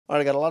All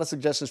right, I got a lot of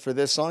suggestions for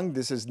this song.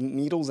 This is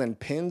Needles and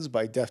Pins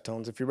by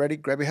Deftones. If you're ready,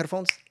 grab your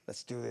headphones.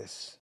 Let's do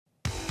this.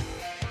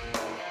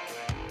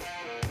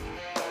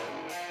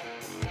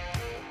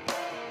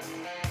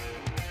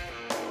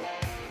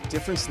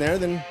 Different snare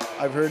than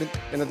I've heard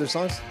in other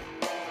songs.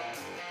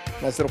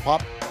 Nice little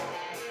pop.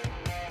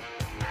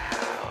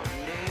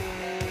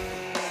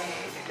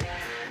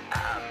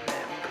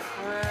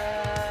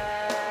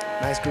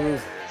 Nice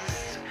groove.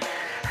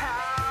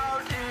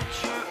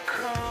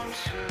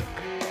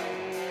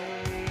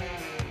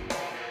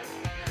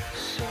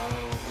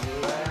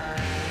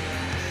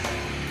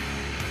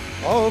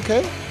 Oh,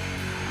 okay.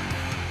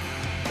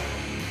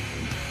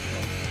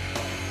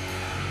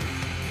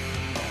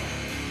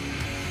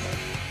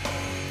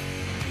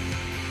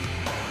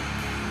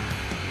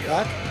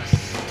 Back.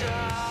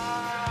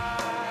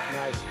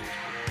 Nice.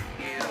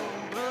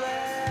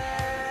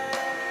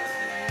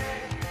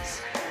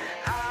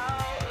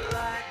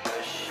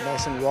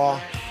 Nice and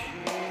raw.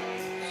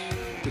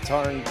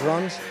 Guitar and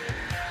drums.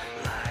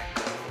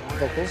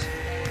 Vocals.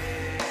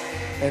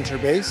 Enter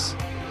bass.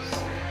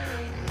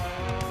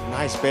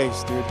 Nice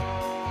bass, dude.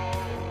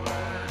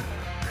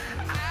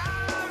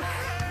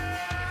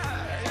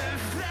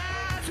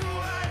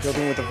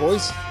 Building with the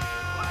voice.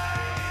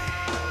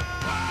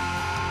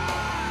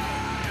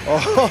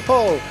 Oh,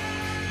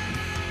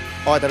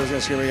 oh, I thought I was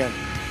gonna scream again.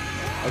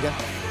 Again.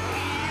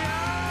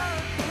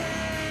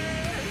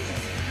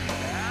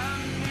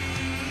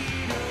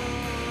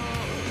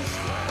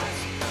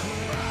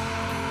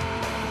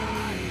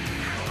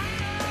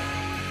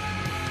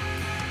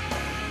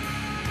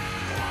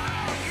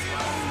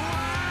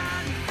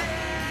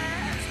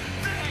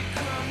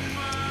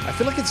 I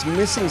feel like it's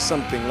missing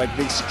something, like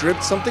they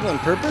stripped something on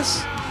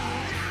purpose.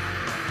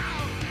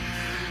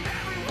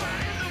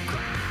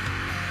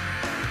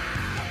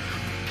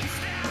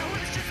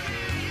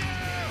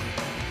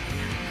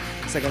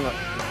 It's like an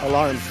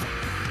alarm.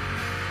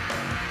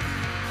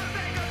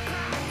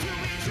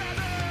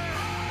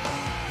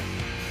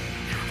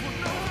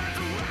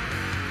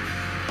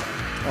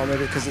 Oh,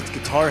 maybe because it's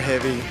guitar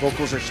heavy,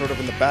 vocals are sort of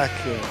in the back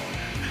here.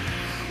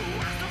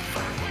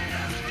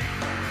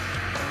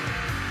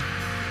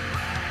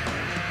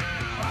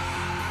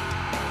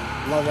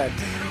 Love that.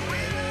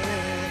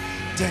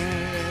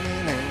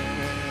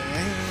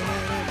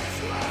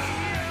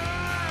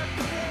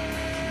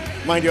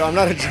 Mind you, I'm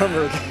not a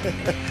drummer.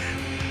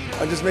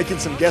 I'm just making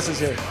some guesses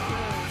here.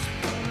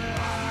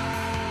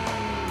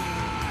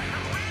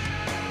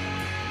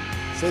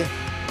 See?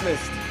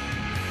 Missed.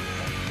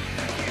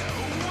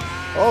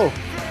 Oh.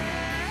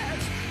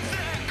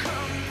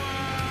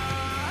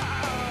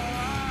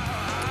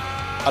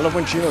 I love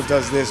when Chino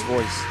does this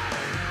voice.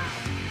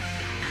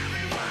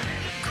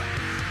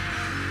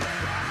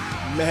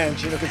 Man,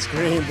 Chino can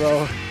scream,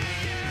 bro.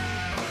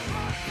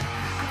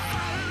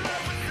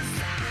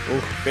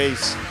 Oh,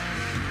 bass.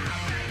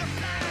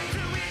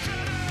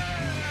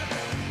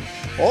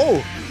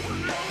 Oh!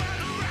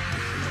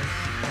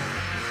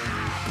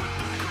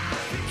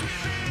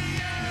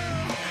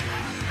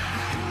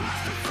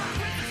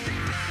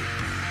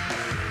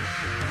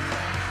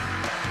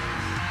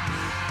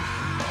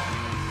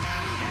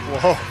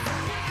 Whoa!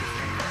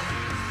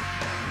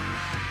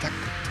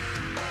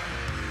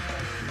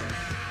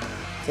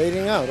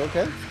 Fading out,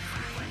 okay.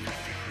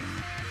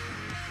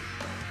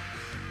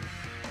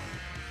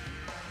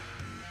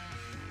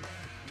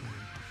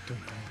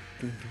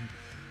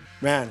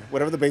 Man,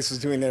 whatever the bass was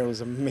doing there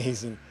was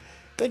amazing.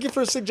 Thank you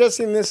for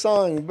suggesting this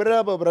song.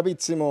 Bravo,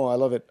 bravissimo. I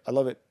love it. I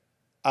love it.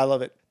 I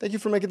love it. Thank you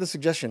for making the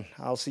suggestion.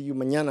 I'll see you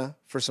mañana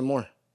for some more.